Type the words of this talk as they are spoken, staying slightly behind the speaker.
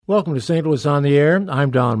Welcome to St. Louis on the Air.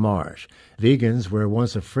 I'm Don Marsh. Vegans were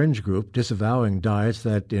once a fringe group disavowing diets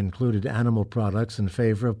that included animal products in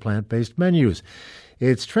favor of plant-based menus.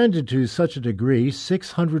 It's trended to such a degree,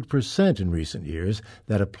 600% in recent years,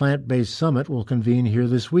 that a plant-based summit will convene here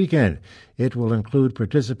this weekend. It will include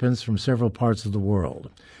participants from several parts of the world.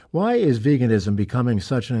 Why is veganism becoming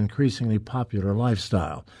such an increasingly popular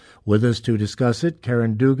lifestyle? With us to discuss it,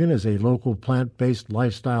 Karen Dugan is a local plant-based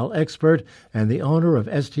lifestyle expert and the owner of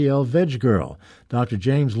STL Veg Girl. Dr.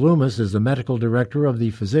 James Loomis is the medical director of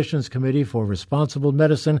the Physicians Committee for Responsible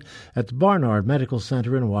Medicine at the Barnard Medical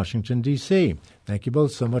Center in Washington, D.C. Thank you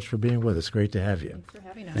both so much for being with us. Great to have you. Thanks for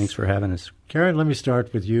having us. Thanks for having us. Karen, let me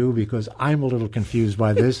start with you because I'm a little confused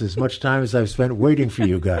by this as much time as I've spent waiting for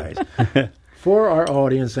you guys. For our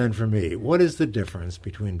audience and for me, what is the difference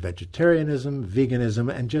between vegetarianism,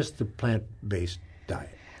 veganism, and just the plant-based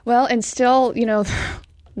diet? Well, and still,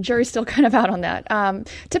 jury's still kind of out on that.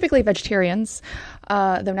 Typically vegetarians,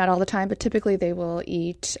 though not all the time, but typically they will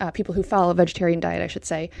eat, people who follow a vegetarian diet, I should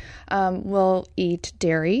say, will eat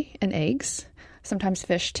dairy and eggs, sometimes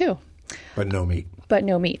fish too. But no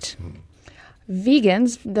meat.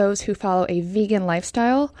 Vegans, those who follow a vegan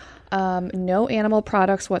lifestyle, no animal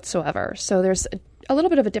products whatsoever. So there's a little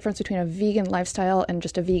bit of a difference between a vegan lifestyle and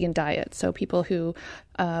just a vegan diet. So people who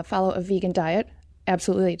follow a vegan diet,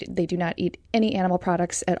 absolutely, they do not eat any animal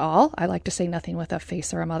products at all. I like to say nothing with a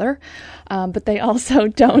face or a mother. But they also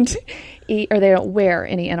don't eat or they don't wear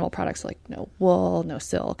any animal products like no wool, no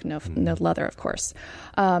silk, no leather, of course.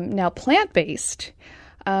 Now, plant-based,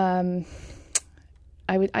 I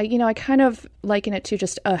kind of liken it to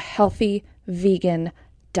just a healthy vegan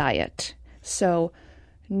diet. So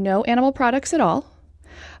no animal products at all.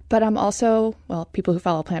 But I'm also, people who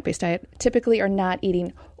follow a plant-based diet typically are not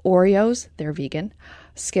eating Oreos, they're vegan.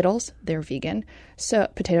 Skittles, they're vegan. So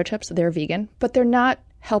potato chips, they're vegan, but they're not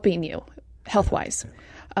helping you health-wise.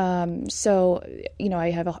 I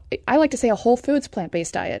like to say a whole foods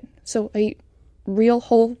plant-based diet. So I eat real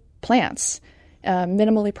whole plants,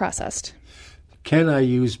 minimally processed. Can I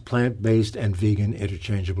use plant-based and vegan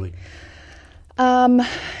interchangeably?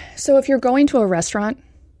 So if you're going to a restaurant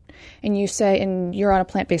and you're on a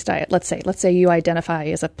plant-based diet, let's say you identify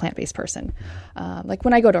as a plant-based person. Like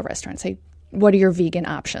when I go to a restaurant, say, what are your vegan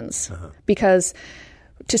options? Uh-huh. Because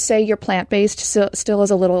to say you're plant-based still is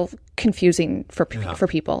a little confusing for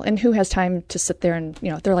people. And who has time to sit there and,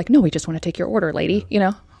 they're like, no, we just want to take your order, lady,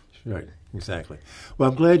 Right. Exactly. Well,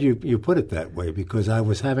 I'm glad you put it that way because I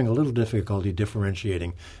was having a little difficulty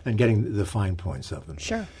differentiating and getting the fine points of them.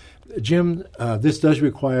 Sure. Jim, this does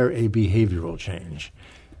require a behavioral change.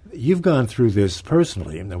 You've gone through this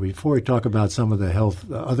personally. And before we talk about some of the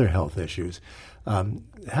other health issues,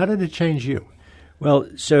 how did it change you? Well,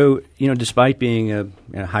 so, despite being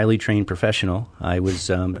a highly trained professional, I was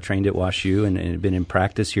trained at WashU and had been in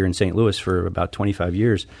practice here in St. Louis for about 25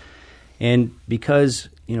 years. And because,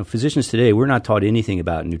 physicians today, we're not taught anything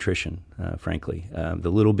about nutrition, frankly.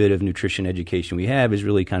 The little bit of nutrition education we have is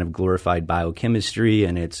really kind of glorified biochemistry,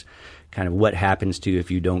 and it's kind of what happens to you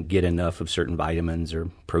if you don't get enough of certain vitamins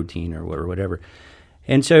or protein or whatever.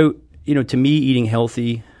 And so, to me, eating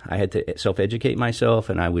healthy, I had to self-educate myself,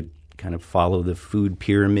 and I would kind of follow the food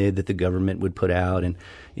pyramid that the government would put out. And,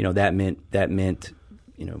 that meant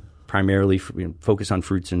primarily focus on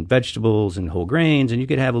fruits and vegetables and whole grains, and you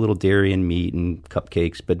could have a little dairy and meat and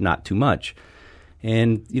cupcakes, but not too much.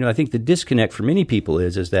 And, I think the disconnect for many people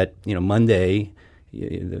is that, Monday,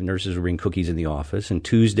 the nurses will bring cookies in the office, and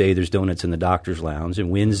Tuesday there's donuts in the doctor's lounge, and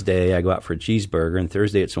Wednesday I go out for a cheeseburger, and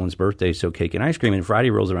Thursday it's someone's birthday, so cake and ice cream, and Friday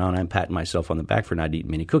rolls around and I'm patting myself on the back for not eating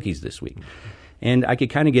many cookies this week. And I could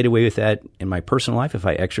kind of get away with that in my personal life if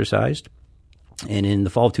I exercised. And in the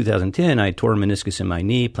fall of 2010, I tore a meniscus in my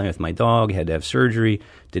knee, playing with my dog, had to have surgery,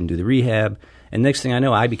 didn't do the rehab. And next thing I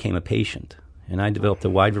know, I became a patient. And I developed a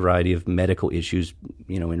wide variety of medical issues,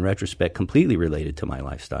 in retrospect, completely related to my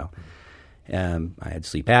lifestyle. I had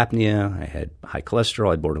sleep apnea, I had high cholesterol,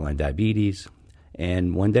 I had borderline diabetes.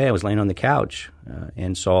 And one day I was laying on the couch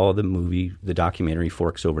and saw the documentary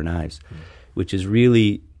Forks Over Knives, which is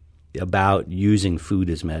really about using food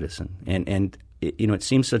as medicine. And it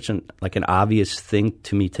seems such an obvious thing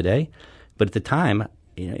to me today, but at the time,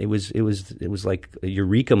 it was like a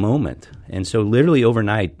eureka moment. And so, literally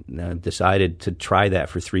overnight, decided to try that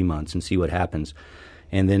for 3 months and see what happens,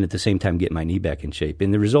 and then at the same time get my knee back in shape.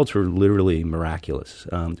 And the results were literally miraculous.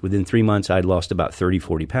 Within 3 months, I'd lost about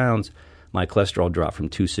 30-40 pounds. My cholesterol dropped from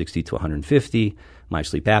 260 to 150. My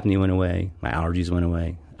sleep apnea went away. My allergies went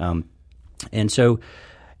away. And so,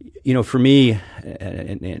 for me,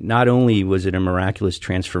 not only was it a miraculous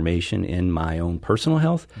transformation in my own personal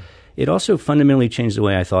health, it also fundamentally changed the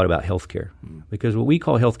way I thought about healthcare, because what we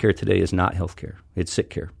call healthcare today is not healthcare; it's sick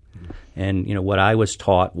care. And what I was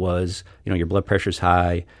taught was, your blood pressure's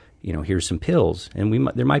high. Here's some pills, and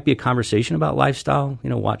there might be a conversation about lifestyle.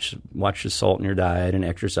 Watch the salt in your diet and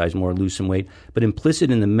exercise more, lose some weight. But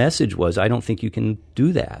implicit in the message was, I don't think you can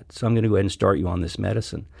do that, so I'm going to go ahead and start you on this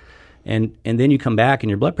medicine. And then you come back and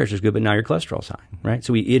your blood pressure's good, but now your cholesterol's high, right?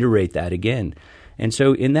 So we iterate that again. And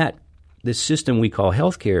so in this system we call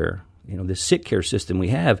healthcare, this sick care system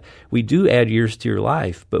we do add years to your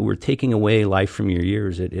life, but we're taking away life from your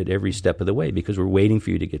years at every step of the way, because we're waiting for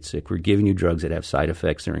you to get sick. We're giving you drugs that have side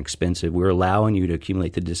effects that are expensive. We're allowing you to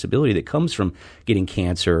accumulate the disability that comes from getting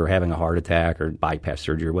cancer or having a heart attack or bypass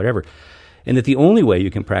surgery or whatever. And that the only way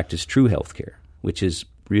you can practice true health care, which is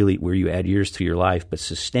really where you add years to your life but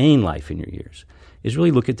sustain life in your years, is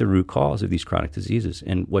really look at the root cause of these chronic diseases.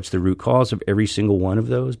 And what's the root cause of every single one of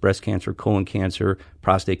those? Breast cancer, colon cancer,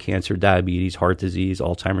 prostate cancer, diabetes, heart disease,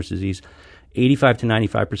 Alzheimer's disease. 85 to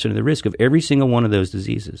 95% of the risk of every single one of those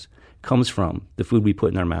diseases comes from the food we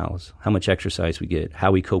put in our mouths, how much exercise we get,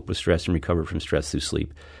 how we cope with stress and recover from stress through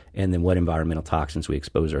sleep, and then what environmental toxins we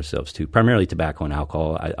expose ourselves to, primarily tobacco and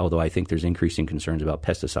alcohol, although I think there's increasing concerns about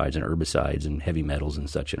pesticides and herbicides and heavy metals and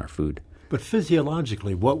such in our food. But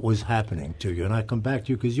physiologically, what was happening to you? And I come back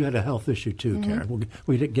to you because you had a health issue too, Karen.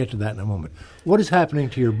 We'll get to that in a moment. What is happening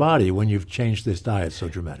to your body when you've changed this diet so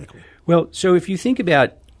dramatically? Well, so if you think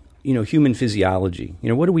about human physiology,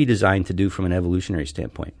 what are we designed to do from an evolutionary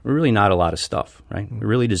standpoint? We're really not a lot of stuff, right? We're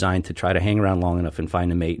really designed to try to hang around long enough and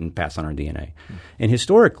find a mate and pass on our DNA. And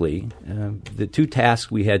historically, the two tasks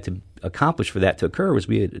we had to accomplish for that to occur was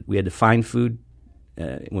we had to find food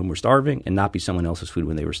when we're starving and not be someone else's food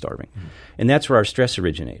when they were starving. And that's where our stress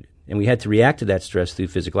originated. And we had to react to that stress through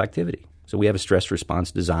physical activity. So we have a stress response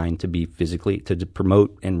designed to be to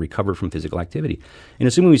promote and recover from physical activity. And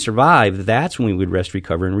assuming we survive, that's when we would rest,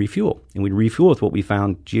 recover, and refuel. And we'd refuel with what we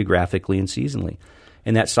found geographically and seasonally.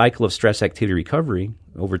 And that cycle of stress, activity, recovery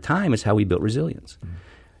over time is how we built resilience.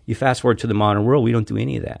 You fast forward to the modern world, we don't do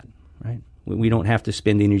any of that, right? We don't have to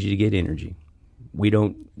spend energy to get energy. We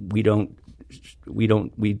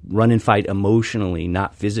run and fight emotionally,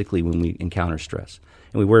 not physically, when we encounter stress.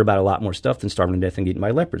 And we worry about a lot more stuff than starving to death and getting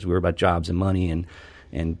by lepers. We worry about jobs and money and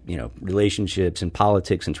relationships and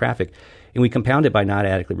politics and traffic. And we compound it by not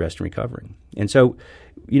adequately resting and recovering. And so,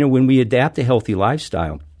 when we adapt a healthy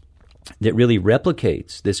lifestyle that really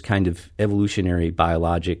replicates this kind of evolutionary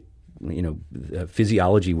biologic,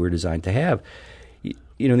 physiology we're designed to have,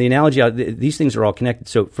 the analogy, these things are all connected.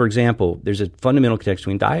 So, for example, there's a fundamental connection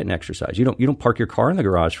between diet and exercise. You don't park your car in the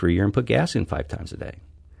garage for a year and put gas in 5 times a day.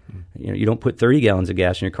 You don't put 30 gallons of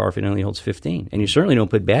gas in your car if it only holds 15. And you certainly don't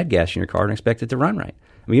put bad gas in your car and expect it to run right.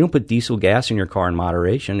 You don't put diesel gas in your car in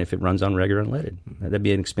moderation if it runs on regular unleaded. That'd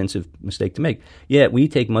be an expensive mistake to make. Yet we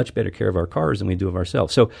take much better care of our cars than we do of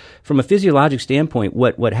ourselves. So from a physiologic standpoint,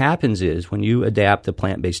 what happens is when you adapt a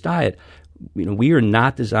plant-based diet, we are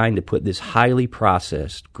not designed to put this highly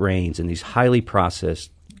processed grains and these highly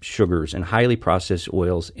processed sugars and highly processed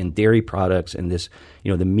oils and dairy products and this,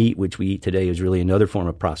 the meat which we eat today is really another form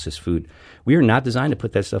of processed food. We are not designed to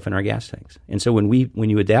put that stuff in our gas tanks. And so when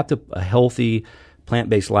you adapt a healthy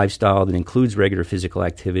plant-based lifestyle that includes regular physical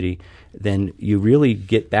activity, then you really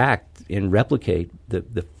get back and replicate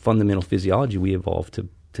the fundamental physiology we evolved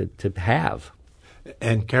to have.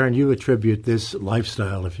 And Karen, you attribute this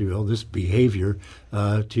lifestyle, if you will, this behavior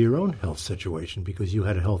to your own health situation because you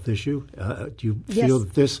had a health issue. Do you feel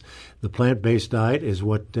that the plant-based diet is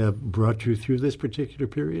what brought you through this particular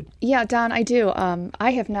period? Yeah, Don, I do.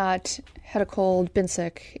 I have not had a cold, been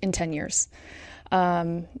sick in 10 years.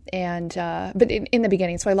 But in the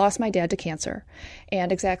beginning, so I lost my dad to cancer.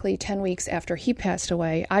 And exactly 10 weeks after he passed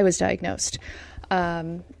away, I was diagnosed.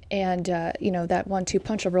 That 1-2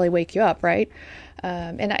 punch will really wake you up, right?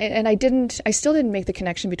 I still didn't make the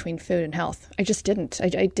connection between food and health. I just didn't. I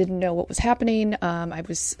didn't know what was happening. I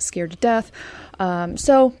was scared to death.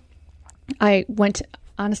 So I went,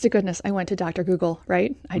 honest to goodness, I went to Dr. Google,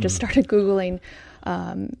 right? I just started Googling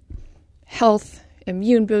health,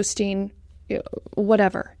 immune boosting,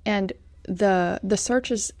 whatever. And the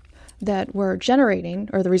searches that were generating,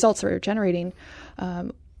 or the results that were generating,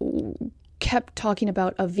 kept talking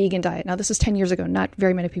about a vegan diet. Now, this was 10 years ago. Not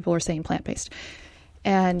very many people were saying plant-based.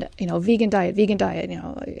 And, vegan diet,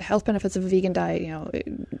 health benefits of a vegan diet,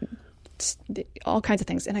 all kinds of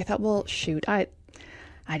things. And I thought, well, shoot, I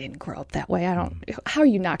didn't grow up that way. How are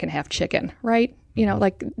you not going to have chicken, right?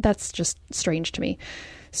 That's just strange to me.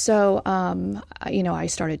 So, I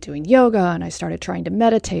started doing yoga and I started trying to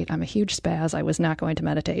meditate. I'm a huge spaz. I was not going to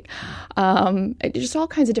meditate. Just all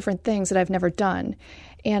kinds of different things that I've never done.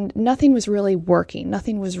 And nothing was really working.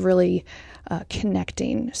 Nothing was really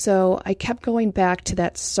connecting. So I kept going back to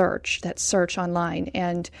that search online.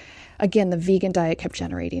 And again, the vegan diet kept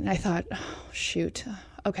generating. I thought, oh, shoot,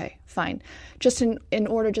 okay, fine. Just in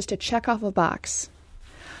order just to check off a box,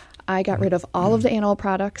 I got rid of all of the animal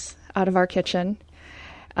products out of our kitchen,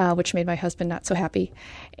 which made my husband not so happy.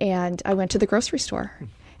 And I went to the grocery store.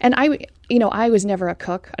 And I was never a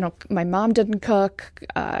cook. My mom didn't cook.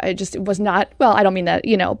 It was not, well, I don't mean that,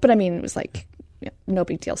 but I mean, it was like, no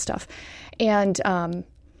big deal stuff. And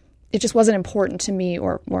it just wasn't important to me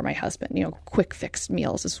or my husband. Quick fix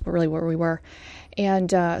meals is really where we were. And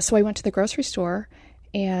so I went to the grocery store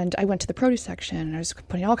and I went to the produce section and I was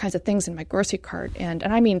putting all kinds of things in my grocery cart. And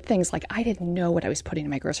I mean things like I didn't know what I was putting in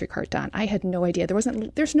my grocery cart, Don. I had no idea.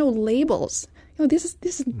 There's no labels.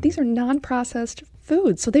 These are non-processed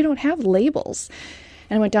foods, so they don't have labels.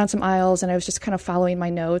 And I went down some aisles and I was just kind of following my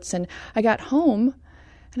notes. And I got home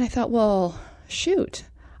and I thought, well, shoot,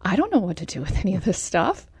 I don't know what to do with any of this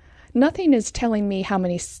stuff. Nothing is telling me how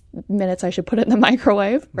many minutes I should put it in the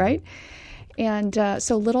microwave, right? And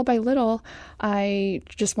so little by little, I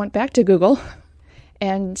just went back to Google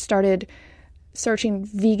and started searching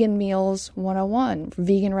vegan meals 101,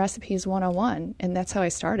 vegan recipes 101, and that's how I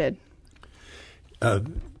started. Do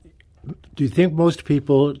you think most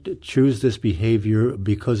people choose this behavior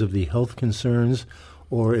because of the health concerns,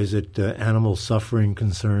 or is it animal suffering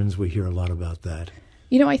concerns? We hear a lot about that.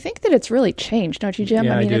 I think that it's really changed, don't you, Jim?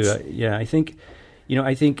 Yeah, I do. I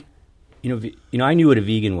think, I knew what a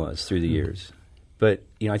vegan was through the years, but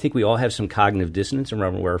I think we all have some cognitive dissonance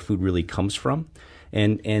around where our food really comes from,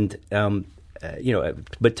 but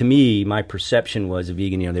to me, my perception was a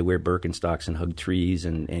vegan. They wear Birkenstocks and hug trees,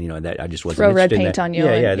 and that I just wasn't throw interested red in paint that. on you.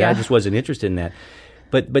 I just wasn't interested in that.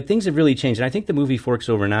 But things have really changed, and I think the movie Forks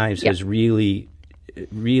Over Knives has really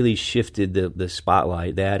shifted the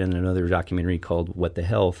spotlight. That and another documentary called What the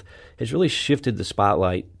Health has really shifted the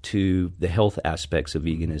spotlight to the health aspects of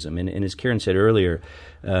veganism. And as Karen said earlier,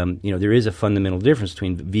 there is a fundamental difference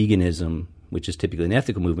between veganism, which is typically an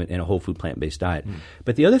ethical movement, and a whole food plant-based diet.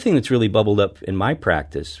 But the other thing that's really bubbled up in my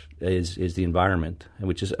practice is the environment,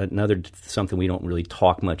 which is another something we don't really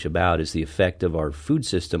talk much about, is the effect of our food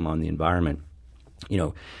system on the environment.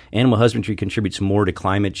 Animal husbandry contributes more to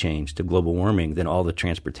climate change, to global warming, than all the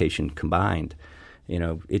transportation combined.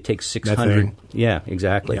 It takes 600. Methane. Yeah,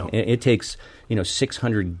 exactly. Yeah. It takes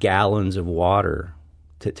 600 gallons of water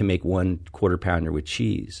to make 1 quarter pounder with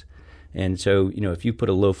cheese. And so, if you put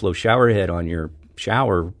a low flow shower head on your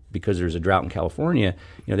shower because there's a drought in California,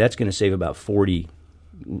 that's going to save about 40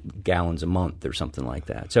 gallons a month or something like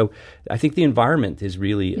that. So I think the environment is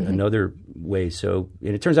really another way. So,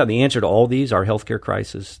 and it turns out the answer to all these, our healthcare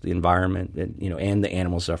crisis, the environment, and the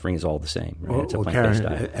animal suffering, is all the same. Right? It's a plant-based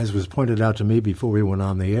Karen, diet. as was pointed out to me before we went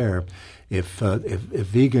on the air, if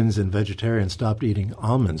vegans and vegetarians stopped eating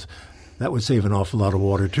almonds, that would save an awful lot of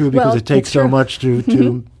water too, because it takes so much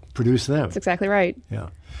to produce them. That's exactly right. Yeah.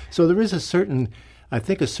 So there is a certain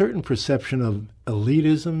perception of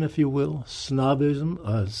elitism, if you will,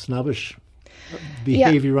 snobbish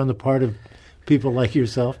behavior on the part of people like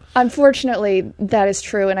yourself. Unfortunately, that is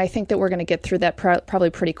true, and I think that we're going to get through that probably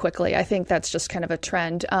pretty quickly. I think that's just kind of a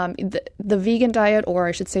trend. The vegan diet, or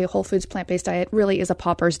I should say whole foods plant-based diet, really is a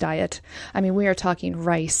pauper's diet. I mean, we are talking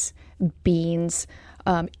rice, beans,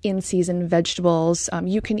 in-season vegetables.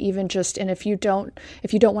 You can even if you don't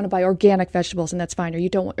want to buy organic vegetables, and that's fine, or you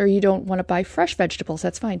don't want to buy fresh vegetables,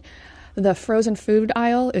 that's fine. The frozen food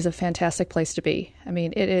aisle is a fantastic place to be. I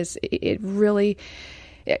mean, it's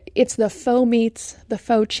the faux meats, the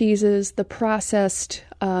faux cheeses, the processed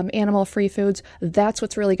animal-free foods. That's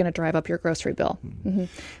what's really going to drive up your grocery bill. Mm-hmm.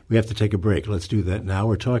 We have to take a break. Let's do that now.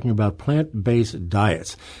 We're talking about plant-based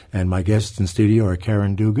diets. And my guests in studio are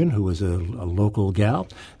Karen Dugan, who is a local gal.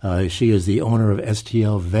 She is the owner of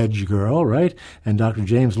STL Veg Girl, right? And Dr.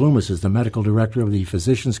 James Loomis is the medical director of the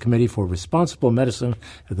Physicians Committee for Responsible Medicine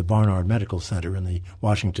at the Barnard Medical Center in the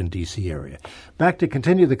Washington, D.C. area. Back to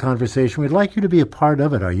continue the conversation. We'd like you to be a part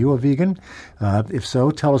of it. Are you a vegan? If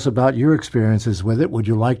so, tell us about your experiences with it. Would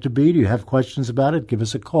you like to be? Do you have questions about it? Give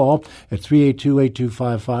us a call at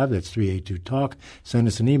 382-8255. That's 382-TALK. Send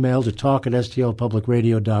us an email to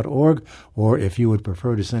talk@stlpublicradio.org, or if you would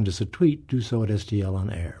prefer to send us a tweet, do so at STL on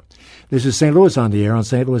air. This is St. Louis on the air on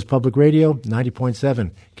St. Louis Public Radio,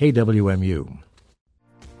 90.7 KWMU.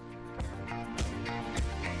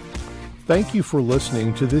 Thank you for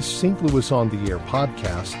listening to this St. Louis on the Air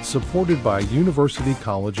podcast supported by University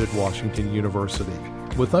College at Washington University.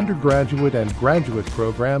 with undergraduate and graduate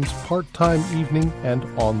programs part-time, evening, and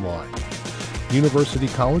online. University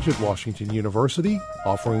College at Washington University,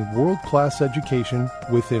 offering world-class education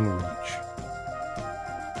within reach.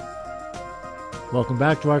 Welcome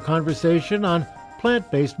back to our conversation on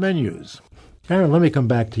plant-based menus. Karen, let me come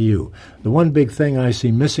back to you. The one big thing I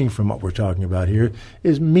see missing from what we're talking about here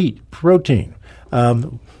is meat, protein.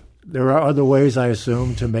 There are other ways, I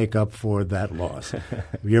assume, to make up for that loss.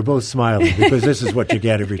 You're both smiling because this is what you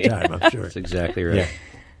get every time, I'm sure. That's exactly right. Yeah.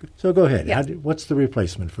 So go ahead. Yeah. What's the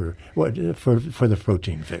replacement for the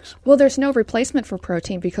protein fix? Well, there's no replacement for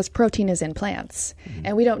protein because protein is in plants,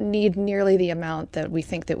 and we don't need nearly the amount that we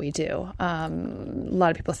think that we do. A lot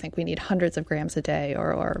of people think we need hundreds of grams a day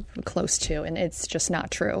or close to, and it's just not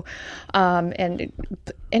true. And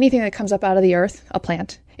anything that comes up out of the earth, a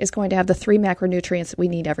plant, is going to have the 3 macronutrients that we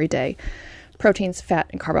need every day: proteins, fat,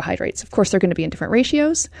 and carbohydrates. Of course, they're going to be in different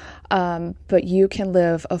ratios, but you can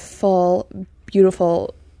live a full,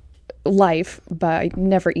 beautiful life by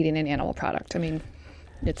never eating an animal product. I mean,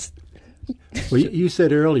 it's... Well, you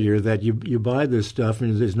said earlier that you buy this stuff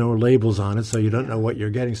and there's no labels on it, so you don't know what you're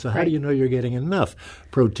getting. So how do you know you're getting enough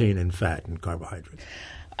protein and fat and carbohydrates?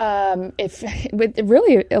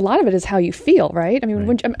 Really, a lot of it is how you feel, right? I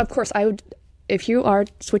mean, of course, I would... If you are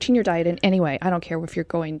switching your diet in any way, I don't care if you're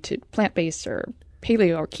going to plant-based or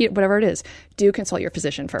paleo or keto, whatever it is, do consult your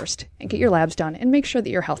physician first and get your labs done and make sure that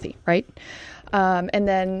you're healthy, right? And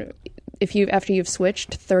then after you've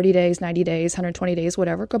switched 30 days, 90 days, 120 days,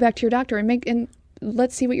 whatever, go back to your doctor and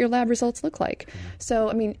let's see what your lab results look like. Mm-hmm. So,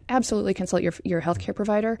 I mean, absolutely consult your healthcare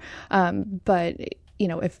provider. But you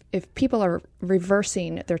know, if people are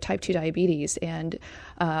reversing their type 2 diabetes and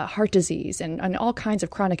heart disease and all kinds of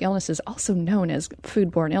chronic illnesses, also known as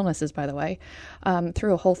foodborne illnesses, by the way,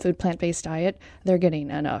 through a whole food plant-based diet, they're getting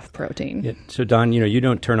enough protein. Yeah. So, Don, you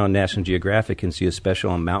don't turn on National Geographic and see a special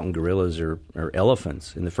on mountain gorillas or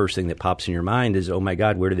elephants, and the first thing that pops in your mind is, oh my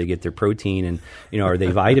God, where do they get their protein? And are they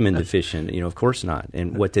vitamin deficient? Of course not.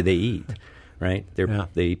 And what do they eat? Right?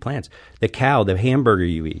 They eat plants. The cow, the hamburger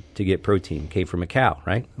you eat to get protein came from a cow,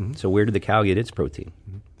 right? Mm-hmm. So where did the cow get its protein?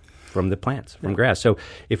 Mm-hmm. From the plants, from grass. So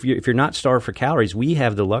if you're not starved for calories, we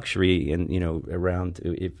have the luxury, and around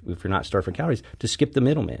if you're not starved for calories, to skip the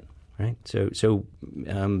middleman, right? So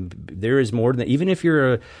there is more than that. Even if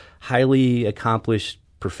you're a highly accomplished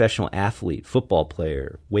professional athlete, football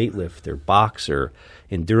player, weightlifter, boxer,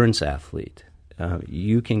 endurance athlete,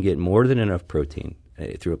 you can get more than enough protein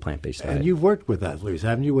through a plant-based diet. And you've worked with athletes,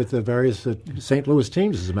 haven't you, with the various St. Louis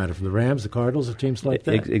teams, as a matter of fact, the Rams, the Cardinals, the teams like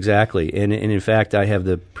that? Exactly. And in fact, I have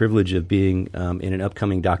the privilege of being in an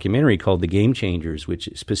upcoming documentary called The Game Changers, which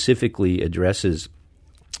specifically addresses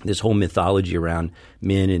this whole mythology around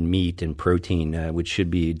men and meat and protein, which should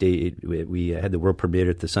be we had the world premiere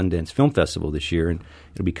at the Sundance Film Festival this year, and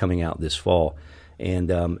it'll be coming out this fall. And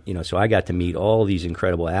so I got to meet all these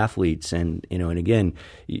incredible athletes, and and again,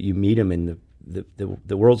 you meet them in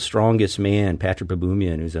the world's strongest man, Patrick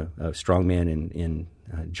Baboumian, who's a strong man in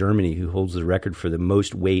Germany, who holds the record for the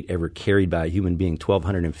most weight ever carried by a human being,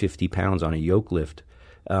 1,250 pounds on a yoke lift.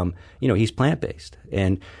 He's plant-based.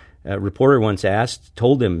 And a reporter once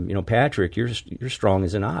told him, Patrick, you're strong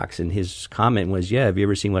as an ox. And his comment was, yeah, have you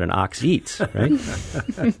ever seen what an ox eats, right?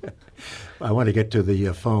 I want to get to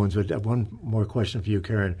the phones, but one more question for you,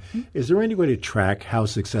 Karen. Is there any way to track how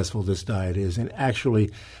successful this diet is in actually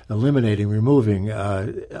removing,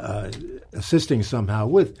 assisting somehow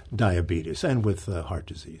with diabetes and with heart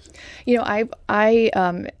disease?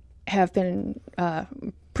 I have been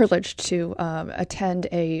privileged to attend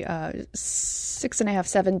a 6.5,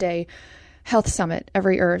 7 day health summit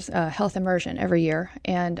health immersion every year,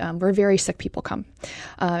 and where very sick people come,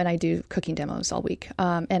 and I do cooking demos all week,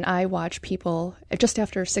 and I watch people, just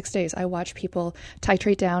after 6 days, I watch people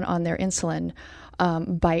titrate down on their insulin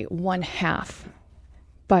by 1/2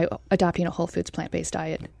 by adopting a whole foods plant-based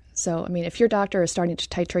diet. So, I mean, if your doctor is starting to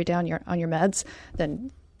titrate down on your meds,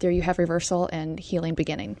 then there you have reversal and healing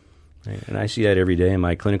beginning. Right. And I see that every day in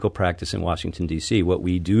my clinical practice in Washington, D.C. What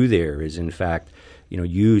we do there is, in fact,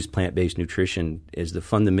 use plant-based nutrition as the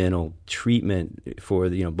fundamental treatment for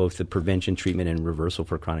both the prevention, treatment, and reversal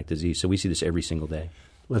for chronic disease. So we see this every single day.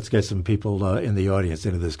 Let's get some people in the audience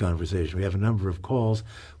into this conversation. We have a number of calls.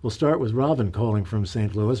 We'll start with Robin calling from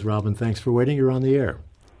St. Louis. Robin, thanks for waiting. You're on the air.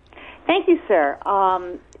 Thank you, sir.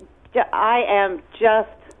 I am just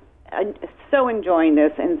so enjoying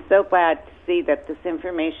this and so glad to see that this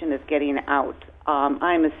information is getting out.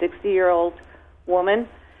 I'm a 60-year-old woman,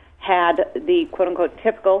 had the quote-unquote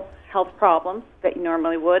typical health problems that you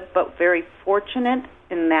normally would, but very fortunate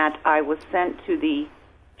in that I was sent to the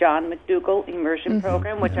John McDougall immersion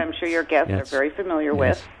program, which I'm sure your guests are very familiar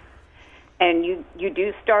with. And you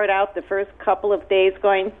do start out the first couple of days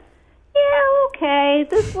going, yeah, okay,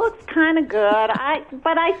 this looks kind of good.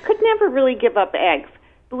 But I could never really give up eggs.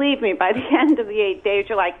 Believe me, by the end of the 8 days,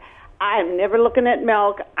 you're like, I'm never looking at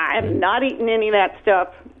milk. I'm not eating any of that stuff.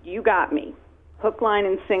 You got me. Hook, line,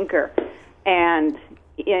 and sinker. And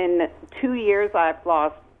in 2 years, I've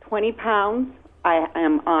lost 20 pounds. I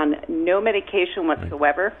am on no medication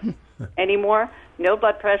whatsoever anymore. No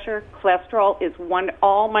blood pressure. Cholesterol is one.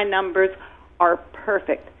 All my numbers are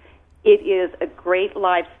perfect. It is a great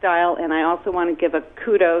lifestyle, and I also want to give a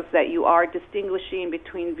kudos that you are distinguishing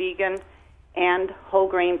between vegan and whole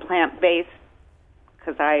grain plant-based,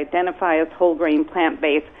 because I identify as whole grain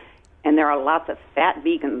plant-based, and there are lots of fat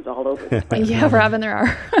vegans all over. Yeah, Robin, there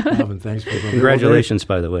are. Robin, thanks for Congratulations,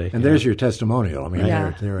 by the way. And there's your testimonial. I mean,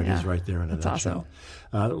 there it is right there in a That's nutshell.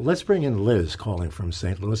 awesome. Let's bring in Liz calling from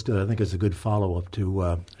St. Louis, because I think it's a good follow-up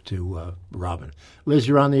to Robin. Liz,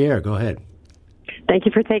 you're on the air. Go ahead. Thank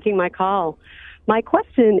you for taking my call. My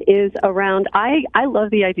question is around, I love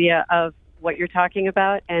the idea of what you're talking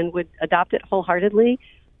about and would adopt it wholeheartedly,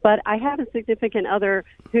 but I have a significant other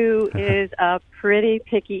who is a pretty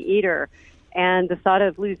picky eater, and the thought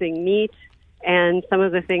of losing meat and some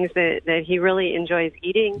of the things that he really enjoys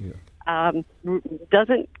eating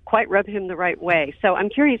doesn't quite rub him the right way. So I'm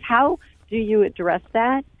curious, how do you address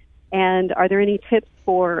that, and are there any tips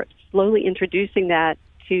for slowly introducing that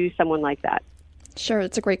to someone like that? Sure,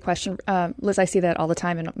 it's a great question. Liz, I see that all the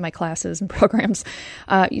time in my classes and programs.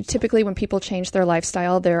 Typically, when people change their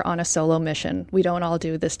lifestyle, they're on a solo mission. We don't all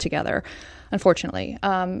do this together, unfortunately.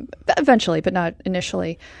 Eventually, but not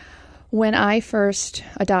initially. When I first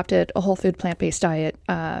adopted a whole food plant-based diet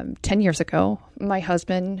 10 years ago, my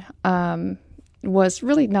husband was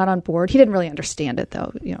really not on board. He didn't really understand it,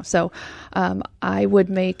 though. So I would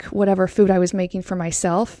make whatever food I was making for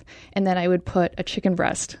myself, and then I would put a chicken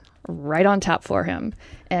breast right on top for him,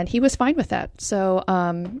 and he was fine with that. So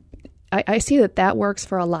I see that works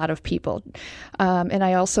for a lot of people. And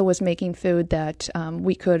I also was making food that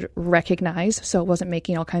we could recognize, so it wasn't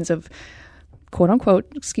making all kinds of quote unquote,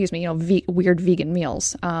 weird vegan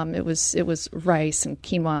meals. It was rice and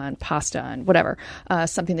quinoa and pasta and whatever,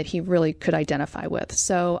 something that he really could identify with.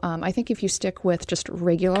 So I think if you stick with just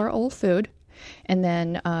regular old food, and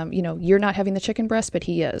then, you're not having the chicken breast, but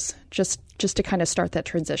he is, just to kind of start that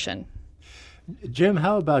transition. Jim,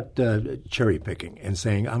 how about cherry picking and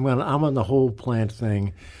saying, I'm on the whole plant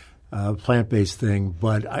thing, plant-based thing,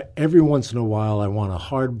 but every once in a while I want a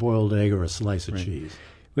hard-boiled egg or a slice of cheese?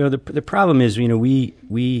 Well, the problem is,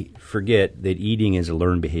 we forget that eating is a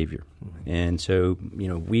learned behavior. And so,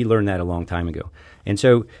 we learned that a long time ago. And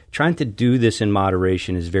so trying to do this in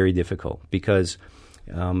moderation is very difficult because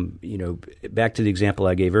back to the example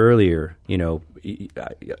I gave earlier, I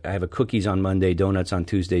have a cookies on Monday, donuts on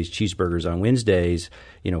Tuesdays, cheeseburgers on Wednesdays,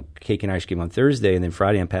 cake and ice cream on Thursday, and then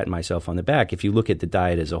Friday I'm patting myself on the back. If you look at the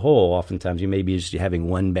diet as a whole, oftentimes you may be just having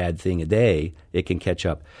one bad thing a day, it can catch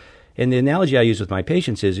up. And the analogy I use with my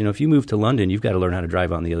patients is, if you move to London, you've got to learn how to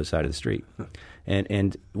drive on the other side of the street.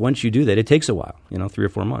 And once you do that, it takes a while, 3 or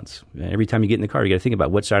 4 months. And every time you get in the car, you got to think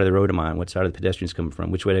about what side of the road am I on, what side of the pedestrians coming from,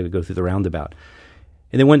 which way do I go through the roundabout.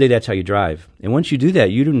 And then one day that's how you drive. And once you do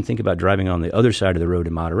that, you didn't think about driving on the other side of the road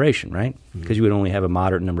in moderation, right? Because you would only have a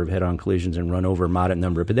moderate number of head-on collisions and run over a moderate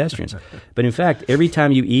number of pedestrians. But in fact, every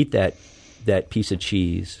time you eat that piece of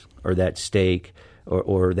cheese or that steak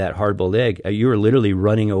or that hard-boiled egg, you're literally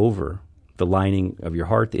running over the lining of your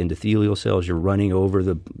heart, the endothelial cells. You're running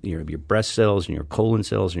over your breast cells and your colon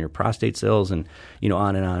cells and your prostate cells and,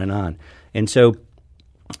 on and on and on. And so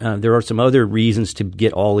there are some other reasons to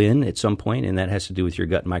get all in at some point, and that has to do with your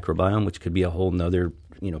gut microbiome, which could be a whole nother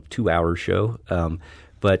 2-hour show.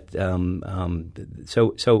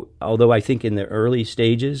 So although I think in the early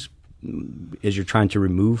stages, as you're trying to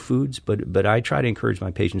remove foods, but I try to encourage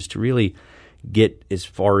my patients to really get as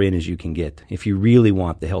far in as you can get if you really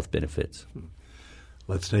want the health benefits.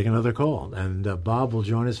 Let's take another call, and Bob will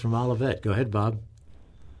join us from Olivet. Go ahead, Bob.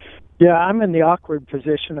 Yeah, I'm in the awkward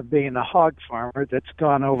position of being a hog farmer that's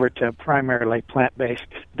gone over to a primarily plant-based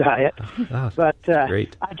diet. But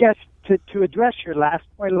great. I guess to address your last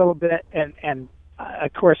point a little bit, and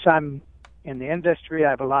of course I'm in the industry.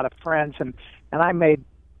 I have a lot of friends, and I made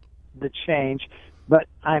the change, but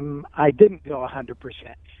I didn't go 100%.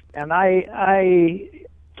 And I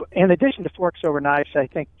in addition to Forks Over Knives, I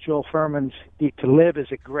think Joel Fuhrman's Eat to Live is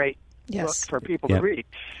a great book for people to read.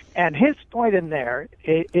 And his point in there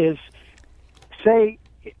is,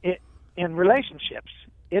 in relationships,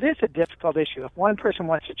 it is a difficult issue if one person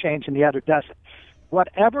wants to change and the other doesn't.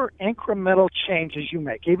 whatever incremental changes you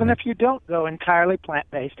make, even if you don't go entirely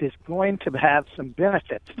plant-based, is going to have some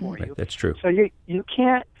benefits for you. That's true. So you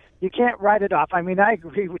can't write it off. I mean, I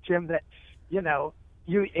agree with Jim that,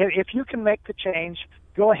 if you can make the change,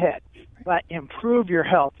 go ahead. But improve your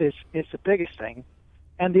health is the biggest thing.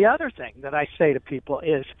 And the other thing that I say to people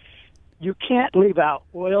is you can't leave out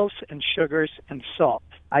oils and sugars and salt.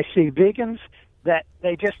 I see vegans that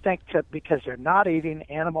they just think that because they're not eating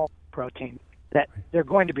animal protein that they're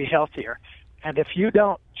going to be healthier. And if you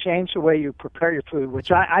don't change the way you prepare your food,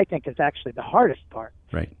 which I think is actually the hardest part,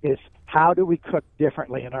 is how do we cook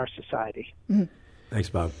differently in our society? Mm-hmm. Thanks,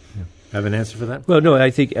 Bob. Yeah. Have an answer for that? Well, no,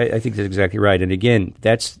 I think that's exactly right. And again,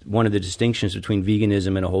 that's one of the distinctions between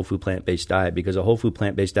veganism and a whole food plant-based diet, because a whole food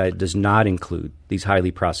plant-based diet does not include these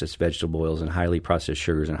highly processed vegetable oils and highly processed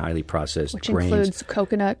sugars and highly processed which grains. Includes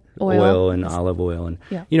coconut oil and olive oil. And,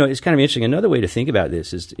 yeah. It's kind of interesting. Another way to think about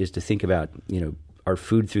this is to think about, our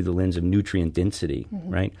food through the lens of nutrient density,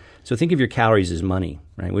 right? So think of your calories as money,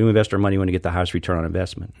 right? When we invest our money, we want to get the highest return on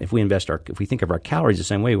investment. If we think of our calories the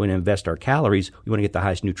same way, we want to invest our calories, we want to get the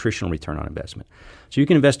highest nutritional return on investment. So you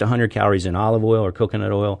can invest 100 calories in olive oil or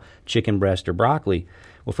coconut oil, chicken breast or broccoli.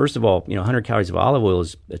 Well, first of all, 100 calories of olive oil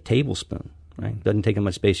is a tablespoon, right? Doesn't take up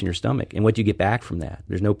much space in your stomach. And what do you get back from that?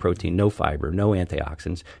 There's no protein, no fiber, no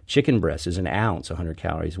antioxidants. Chicken breast is an ounce, 100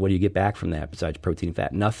 calories. What do you get back from that besides protein and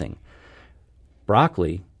fat? Nothing.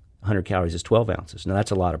 Broccoli, 100 calories is 12 ounces. Now,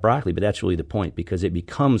 that's a lot of broccoli, but that's really the point, because it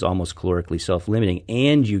becomes almost calorically self-limiting,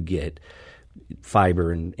 and you get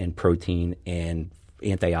fiber and protein and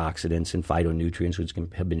antioxidants and phytonutrients, which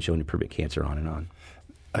have been shown to prevent cancer, on and on.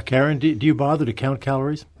 Karen, do you bother to count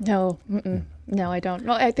calories? No, no, I don't.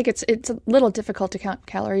 Well, I think it's a little difficult to count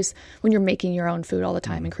calories when you're making your own food all the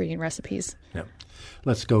time and creating recipes. Yeah.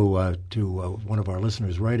 Let's go to one of our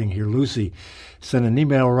listeners writing here. Lucy sent an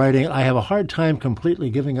email writing, I have a hard time completely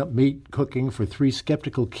giving up meat cooking for 3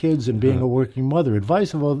 skeptical kids and being a working mother.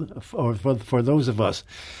 Advice for those of us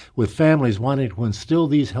with families wanting to instill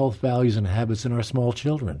these health values and habits in our small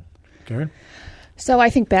children. Karen? So I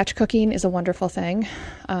think batch cooking is a wonderful thing.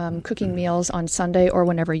 Cooking meals on Sunday or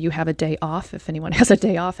whenever you have a day off, if anyone has a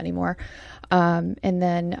day off anymore. And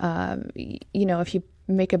then, if you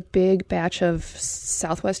make a big batch of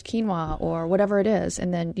Southwest quinoa or whatever it is,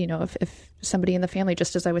 and then, if somebody in the family,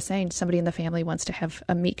 just as I was saying, somebody in the family wants to have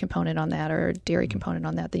a meat component on that or a dairy component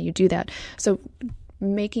on that, then you do that. So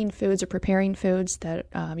making foods or preparing foods that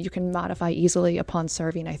you can modify easily upon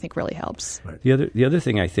serving, I think really helps. Right. The other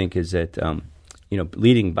thing I think is that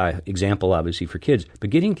leading by example, obviously, for kids, but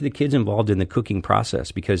getting the kids involved in the cooking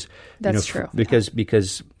process, because that's true. Because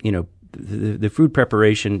the food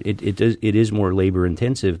preparation, it is more labor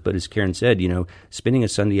intensive. But as Karen said, spending a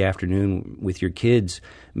Sunday afternoon with your kids,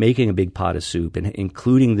 making a big pot of soup and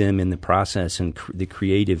including them in the process and the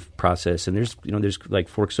creative process. And there's like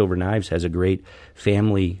Forks Over Knives has a great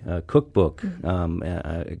family cookbook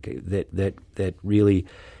that really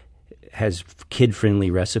has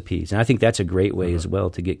kid-friendly recipes. And I think that's a great way as well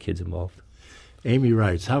to get kids involved. Amy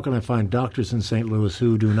writes, how can I find doctors in St. Louis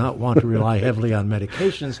who do not want to rely heavily on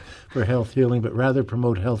medications for health healing, but rather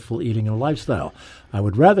promote healthful eating and lifestyle? I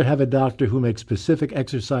would rather have a doctor who makes specific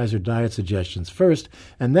exercise or diet suggestions first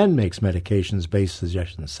and then makes medications-based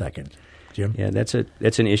suggestions second. Jim? Yeah, that's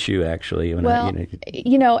an issue, actually. And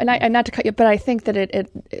not to cut you, but I think that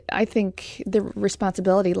I think the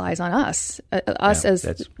responsibility lies on us as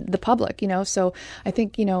the public. So I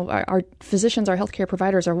think our physicians, our healthcare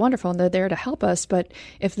providers are wonderful and they're there to help us. But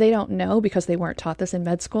if they don't know because they weren't taught this in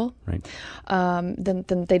med school, right, then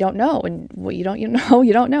they don't know, and what you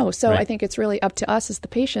don't know. So right. I think it's really up to us as the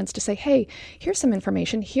patients to say, hey, here's some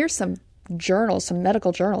information, here's some journals, some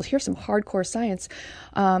medical journals, here's some hardcore science.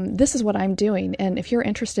 This is what I'm doing. And if you're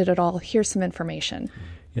interested at all, here's some information.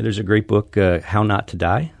 Yeah, there's a great book, How Not to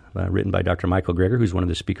Die, written by Dr. Michael Greger, who's one of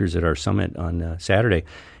the speakers at our summit on Saturday.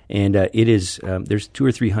 And it is there's 200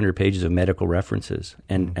 or 300 pages of medical references.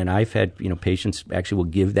 And I've had patients actually will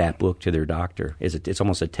give that book to their doctor. It's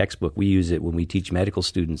almost a textbook. We use it when we teach medical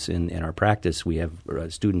students in our practice. We have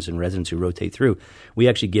students and residents who rotate through. We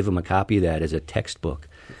actually give them a copy of that as a textbook.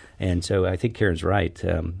 And so I think Karen's right.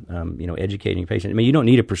 Educating patients. I mean, you don't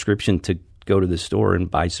need a prescription to go to the store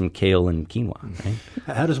and buy some kale and quinoa.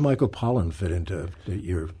 Right? How does Michael Pollan fit into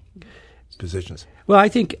your positions? Well, I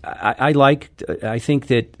think I think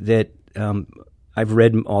that I've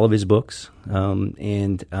read all of his books,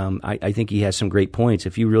 and I think he has some great points.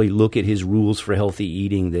 If you really look at his rules for healthy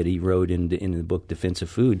eating that he wrote in the book Defense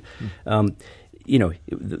of Food.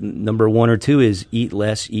 Number 1 or 2 is eat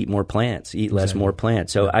less, eat more plants, eat less, more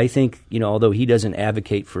plants. So I think, although he doesn't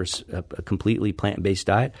advocate for a completely plant-based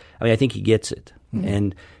diet, I think he gets it.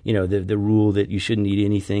 And, the rule that you shouldn't eat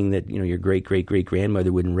anything that, your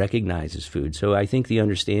great-great-great-grandmother wouldn't recognize as food. So I think the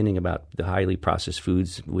understanding about the highly processed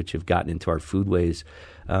foods which have gotten into our foodways,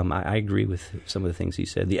 I agree with some of the things he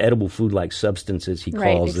said. The edible food-like substances, he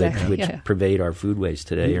calls which pervade our foodways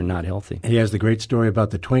today, are not healthy. He has the great story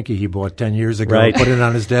about the Twinkie he bought 10 years ago, put it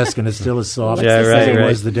on his desk, and it's still as soft as it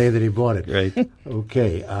was the day that he bought it. Right.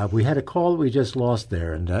 Okay. We had a call that we just lost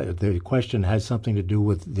there, and the question has something to do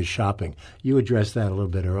with the shopping. You addressed that a little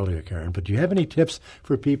bit earlier, Karen, but do you have any tips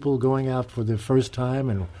for people going out for the first time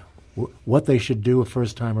and what they should do a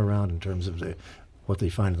first time around in terms of what they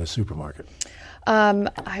find in the supermarket?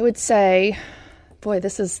 I would say, boy,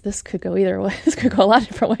 this could go either way. This could go a lot of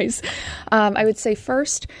different ways. I would say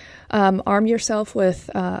first, arm yourself with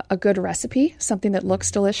a good recipe, something that looks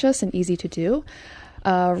delicious and easy to do.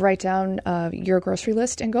 Write down your grocery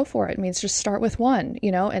list and go for it. I mean, just start with one,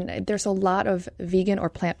 and there's a lot of vegan or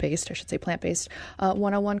plant-based,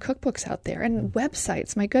 one-on-one cookbooks out there and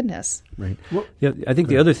websites, my goodness. Right. Well, yeah, I think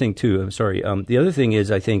the other thing, too, the other thing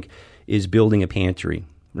is building a pantry.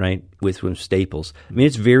 Right, with staples. I mean,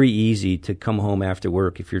 it's very easy to come home after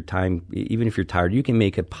work even if you're tired, you can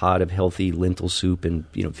make a pot of healthy lentil soup in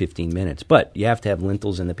 15 minutes. But you have to have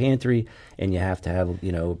lentils in the pantry, and you have to have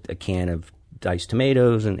a can of diced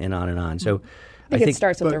tomatoes, and on and on. So I think it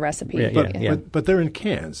starts with the recipe. But they're in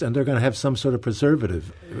cans, and they're going to have some sort of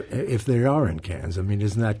preservative if they are in cans. I mean,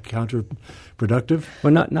 isn't that counterproductive?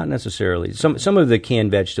 Well, not necessarily. Some of the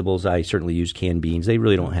canned vegetables, I certainly use canned beans. They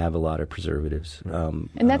really don't have a lot of preservatives.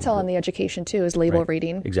 And that's all in the education, too, is label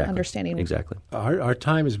reading, understanding. Exactly. Our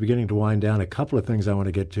time is beginning to wind down. A couple of things I want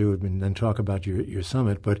to get to and then talk about your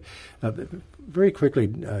summit. But very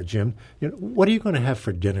quickly, Jim, what are you going to have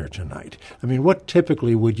for dinner tonight? I mean, what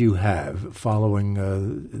typically would you have following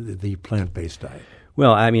the plant-based diet?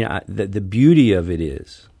 Well, I mean, the beauty of it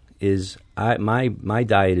is my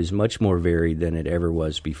diet is much more varied than it ever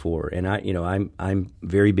was before, and I'm a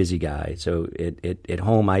very busy guy. So at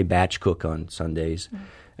home I batch cook on Sundays.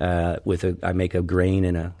 I make a grain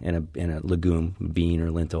and a legume, bean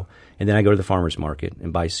or lentil, and then I go to the farmer's market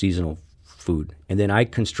and buy seasonal food, and then I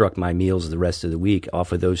construct my meals the rest of the week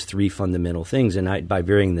off of those three fundamental things. And by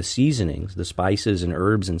varying the seasonings, the spices and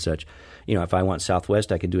herbs and such. If I want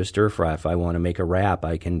Southwest, I could do a stir fry. If I want to make a wrap,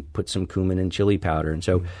 I can put some cumin and chili powder. And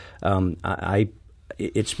so,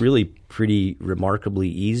 it's really pretty remarkably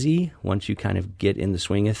easy once you kind of get in the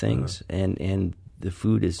swing of things, and the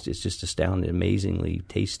food is just astounding, amazingly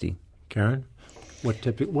tasty. Karen, what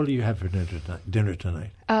do you have for dinner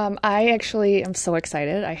tonight? I actually am so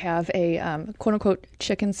excited. I have a quote unquote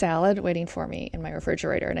chicken salad waiting for me in my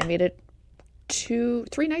refrigerator, and I made it 3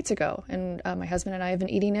 nights ago, and my husband and I have been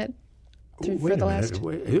eating it. With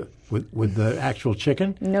the actual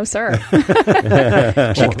chicken? No, sir.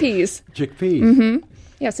 Chickpeas. Chickpeas. Mm-hmm.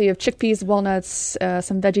 Yeah, so you have chickpeas, walnuts,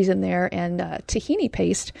 some veggies in there, and tahini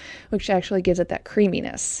paste, which actually gives it that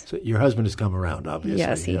creaminess. So your husband has come around, obviously.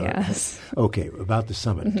 Yes, he has. Okay, about the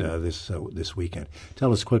summit this weekend.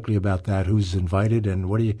 Tell us quickly about that. Who's invited, and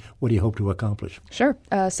what do you hope to accomplish? Sure.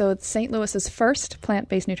 So St. Louis's first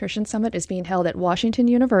plant-based nutrition summit is being held at Washington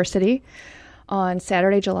University on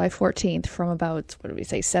Saturday, July 14th, from about,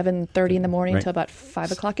 7:30 in the morning to about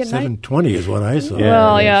 5 o'clock at night. 7:20 is what I saw.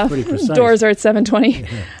 Well, yeah. Pretty precise. Doors are at 7:20.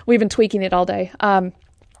 We've been tweaking it all day.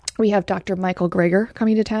 We have Dr. Michael Greger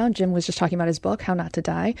coming to town. Jim was just talking about his book, How Not to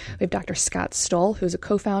Die. We have Dr. Scott Stoll, who's a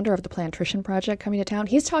co-founder of the Plantrition Project, coming to town.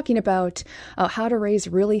 He's talking about how to raise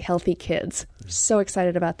really healthy kids. So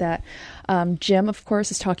excited about that. Jim, of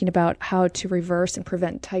course, is talking about how to reverse and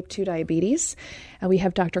prevent type 2 diabetes. And we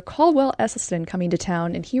have Dr. Caldwell Esselstyn coming to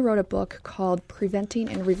town, and he wrote a book called Preventing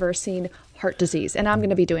and Reversing Heart Disease. And I'm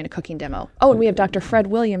going to be doing a cooking demo. Oh, and we have Dr. Fred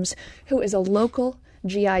Williams, who is a local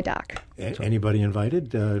GI doc. Anybody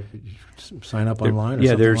invited? Sign up online?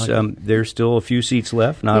 Or there's still a few seats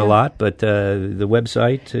left, not a lot, but the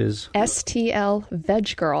website is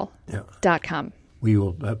stlveggirl.com. We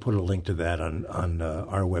will put a link to that on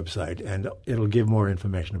our website, and it'll give more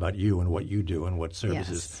information about you and what you do and what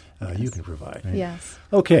services you can provide. Yes.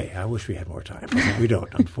 Okay, I wish we had more time. We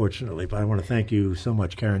don't, unfortunately, but I want to thank you so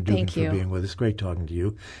much, Karen Dugan, for being with us. Great talking to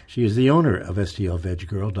you. She is the owner of STL Veg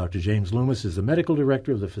Girl. Dr. James Loomis is the medical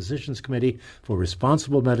director of the Physicians Committee for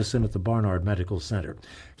Responsible Medicine at the Barnard Medical Center.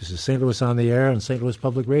 This is St. Louis on the Air on St. Louis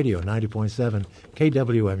Public Radio, 90.7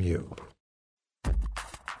 KWMU.